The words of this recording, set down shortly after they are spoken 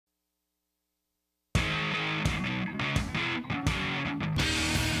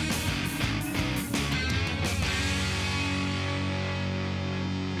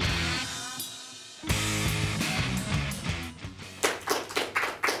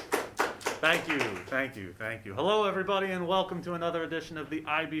Thank you, thank you, thank you. Hello, everybody, and welcome to another edition of the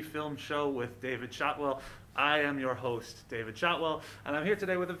IB Film Show with David Shotwell. I am your host, David Shotwell, and I'm here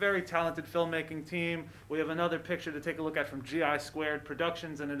today with a very talented filmmaking team. We have another picture to take a look at from GI Squared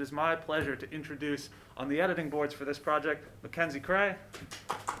Productions, and it is my pleasure to introduce on the editing boards for this project, Mackenzie Cray.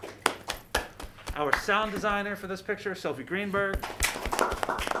 Our sound designer for this picture, Sophie Greenberg.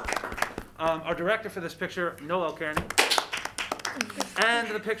 Our director for this picture, Noel Kearney. And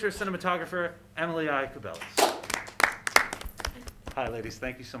the picture cinematographer, Emily I. Cabellas. Hi, ladies.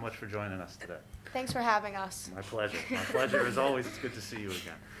 Thank you so much for joining us today. Thanks for having us. My pleasure. My pleasure. As always, it's good to see you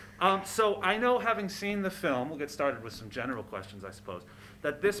again. So I know, having seen the film, we'll get started with some general questions, I suppose,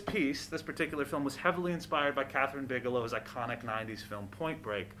 that this particular film, was heavily inspired by Catherine Bigelow's iconic 90s film, Point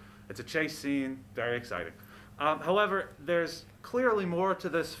Break. It's a chase scene, very exciting. However, there's clearly more to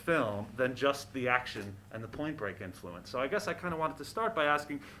this film than just the action and the Point Break influence. So I guess I kind of wanted to start by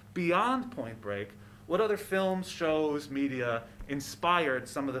asking, beyond Point Break, what other films, shows, media inspired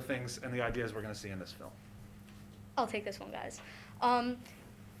some of the things and the ideas we're going to see in this film? I'll take this one, guys.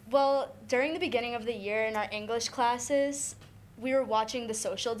 Well, during the beginning of the year in our English classes, we were watching The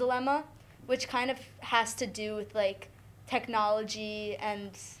Social Dilemma, which kind of has to do with like technology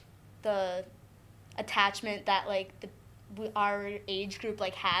and the attachment that like our age group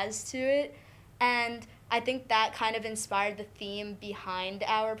like has to it, and I think that kind of inspired the theme behind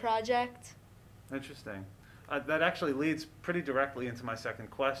our project. Interesting. That actually leads pretty directly into my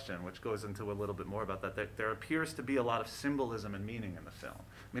second question, which goes into a little bit more about that. There appears to be a lot of symbolism and meaning in the film.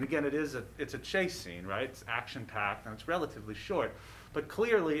 I mean, again, it's a chase scene, right? It's action-packed and it's relatively short. But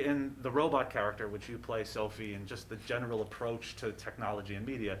clearly in the robot character, which you play, Sophie, and just the general approach to technology and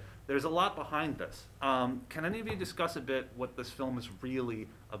media, there's a lot behind this. Can any of you discuss a bit what this film is really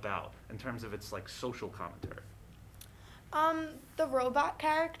about in terms of its like social commentary? The robot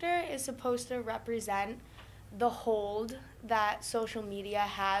character is supposed to represent the hold that social media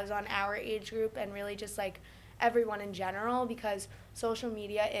has on our age group and really just like everyone in general, because social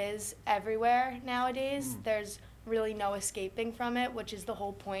media is everywhere nowadays. There's really no escaping from it, which is the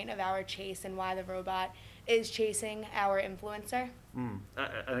whole point of our chase and why the robot is chasing our influencer.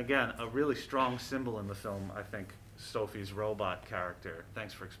 And again, a really strong symbol in the film, I think, Sophie's robot character.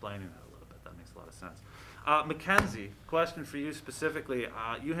 Thanks for explaining that a little bit. That makes a lot of sense. Mackenzie, question for you specifically.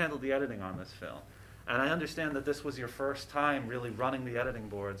 You handled the editing on this film, and I understand that this was your first time really running the editing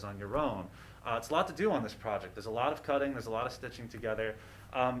boards on your own. It's a lot to do on this project. There's a lot of cutting, there's a lot of stitching together.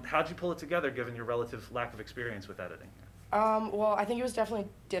 How'd you pull it together, given your relative lack of experience with editing? Well, I think it was definitely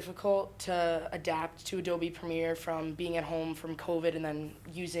difficult to adapt to Adobe Premiere from being at home from COVID and then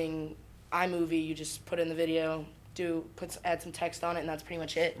using iMovie. You just put in the video, add some text on it, and that's pretty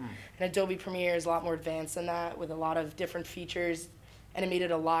much it. And Adobe Premiere is a lot more advanced than that, with a lot of different features, and it made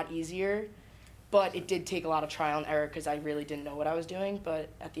it a lot easier. But it did take a lot of trial and error because I really didn't know what I was doing. But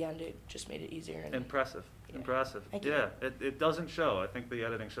at the end, it just made it easier. And impressive. Yeah. Impressive. Thank you. Yeah, it doesn't show. I think the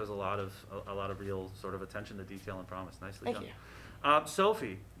editing shows a lot of real sort of attention to detail and promise. Nicely done. Thank you.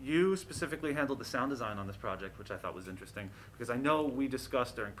 Sophie, you specifically handled the sound design on this project, which I thought was interesting, because I know we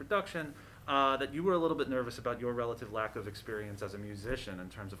discussed during production that you were a little bit nervous about your relative lack of experience as a musician in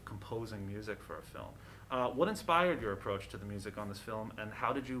terms of composing music for a film. What inspired your approach to the music on this film, and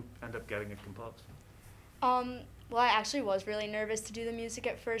how did you end up getting it composed? Well, I actually was really nervous to do the music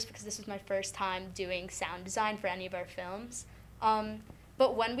at first because this was my first time doing sound design for any of our films.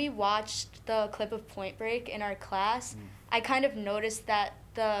 But when we watched the clip of Point Break in our class, I kind of noticed that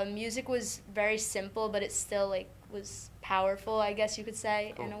the music was very simple, but it still like was powerful, I guess you could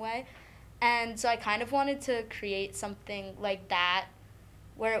say, in a way. And so I kind of wanted to create something like that,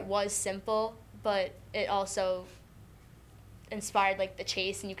 where it was simple, but it also inspired like the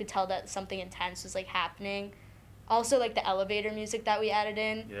chase, and you could tell that something intense was like happening. Also, like the elevator music that we added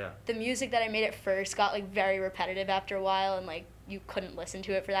in. Yeah. The music that I made at first got like very repetitive after a while, and like you couldn't listen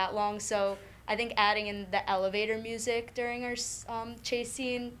to it for that long. So I think adding in the elevator music during our chase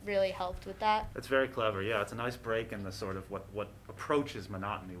scene really helped with that. It's very clever. Yeah, it's a nice break in the sort of what approaches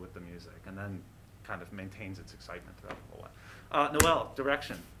monotony with the music, and then kind of maintains its excitement throughout the whole way. Noel,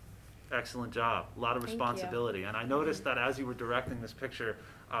 direction. Excellent job. A lot of responsibility. And I noticed that as you were directing this picture,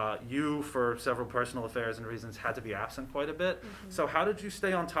 you, for several personal affairs and reasons, had to be absent quite a bit. So how did you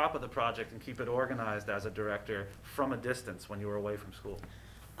stay on top of the project and keep it organized as a director from a distance when you were away from school?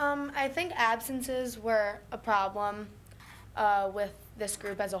 I think absences were a problem with this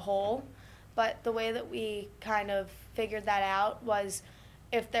group as a whole, but the way that we kind of figured that out was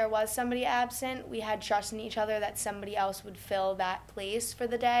if there was somebody absent, we had trust in each other that somebody else would fill that place for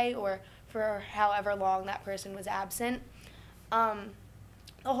the day or for however long that person was absent.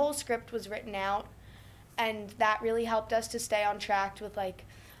 a whole script was written out, and that really helped us to stay on track with like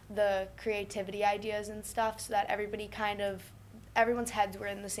the creativity ideas and stuff, so that everyone's heads were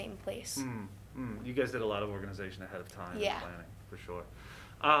in the same place. You guys did a lot of organization ahead of time and Yeah. planning, for sure.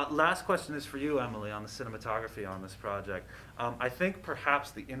 Last question is for you, Emily, on the cinematography on this project. I think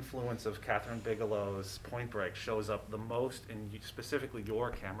perhaps the influence of Catherine Bigelow's Point Break shows up the most in specifically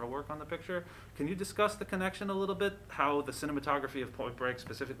your camera work on the picture. Can you discuss the connection a little bit, how the cinematography of Point Break,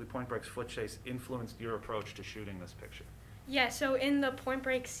 specifically Point Break's foot chase, influenced your approach to shooting this picture? Yeah, so in the Point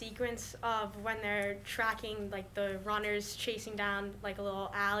Break sequence of when they're tracking like the runners chasing down like a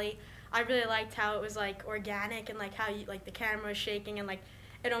little alley, I really liked how it was like organic and like how like the camera was shaking, and like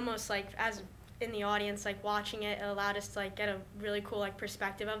it almost like as in the audience like watching it, it allowed us to like get a really cool like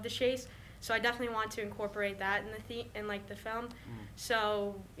perspective of the chase. So I definitely want to incorporate that in the film.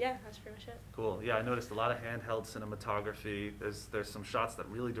 So yeah, that's pretty much it. Cool. Yeah, I noticed a lot of handheld cinematography. There's some shots that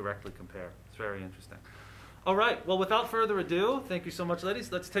really directly compare. It's very interesting. All right. Well, without further ado, thank you so much,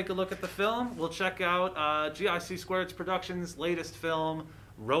 ladies. Let's take a look at the film. We'll check out GIC Squared's Productions' latest film,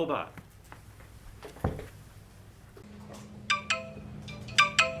 Robot.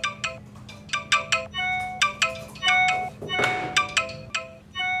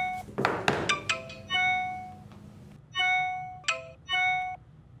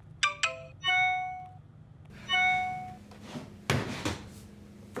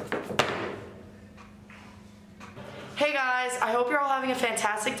 Hey guys, I hope you're all having a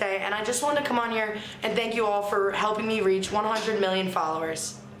fantastic day, and I just wanted to come on here and thank you all for helping me reach 100 million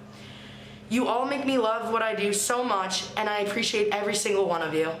followers. You all make me love what I do so much, and I appreciate every single one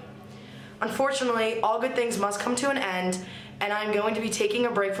of you. Unfortunately, all good things must come to an end, and I'm going to be taking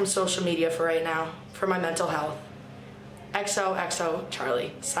a break from social media for right now, for my mental health. XOXO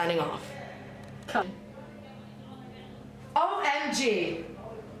Charlie, signing off. OMG!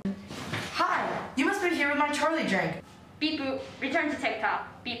 Hi, you must be here with my Charlie drink. Beep boop, return to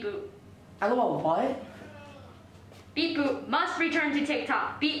TikTok. Beep boop. LOL, what? Beep boop, must return to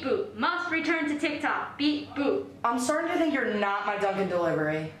TikTok. Beep boop, must return to TikTok. Beep boop. I'm starting to think you're not my Dunkin'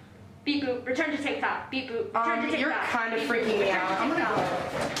 delivery. Beep boop, return to TikTok. Beep boop, return to TikTok. You're kind of Beep, freaking boop, me return out. to I'm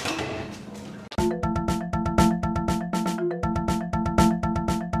gonna TikTok. go.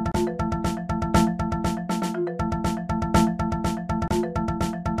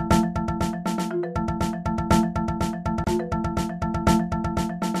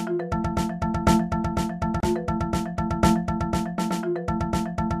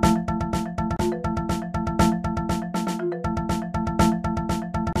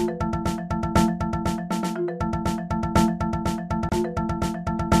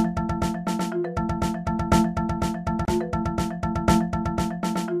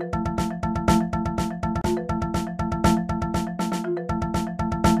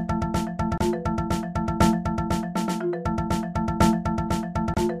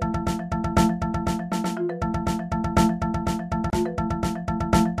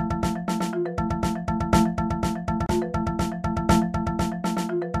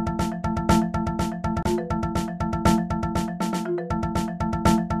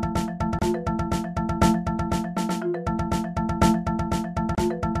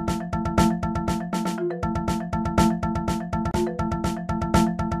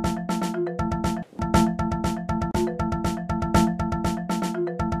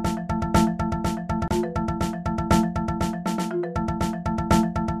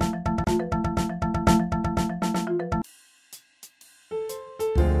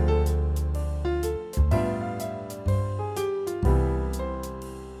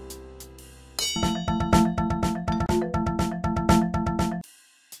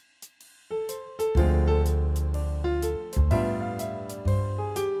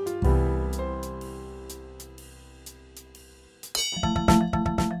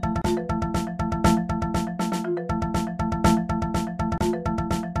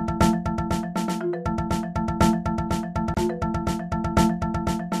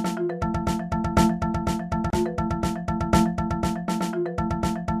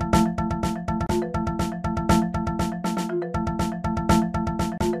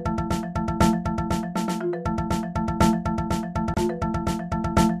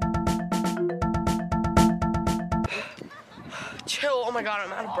 Chill, oh my god,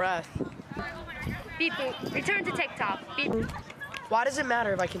 I'm out of breath. Beep boop, return to TikTok. Beep boop. Why does it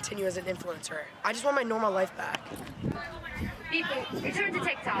matter if I continue as an influencer? I just want my normal life back. Beep boop, return to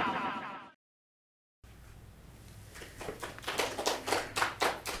TikTok.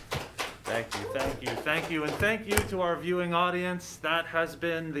 Thank Thank you, and thank you to our viewing audience. That has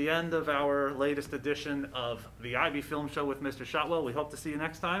been the end of our latest edition of the IB Film Show with Mr. Shotwell. We hope to see you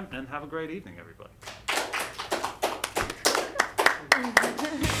next time, and have a great evening, everybody.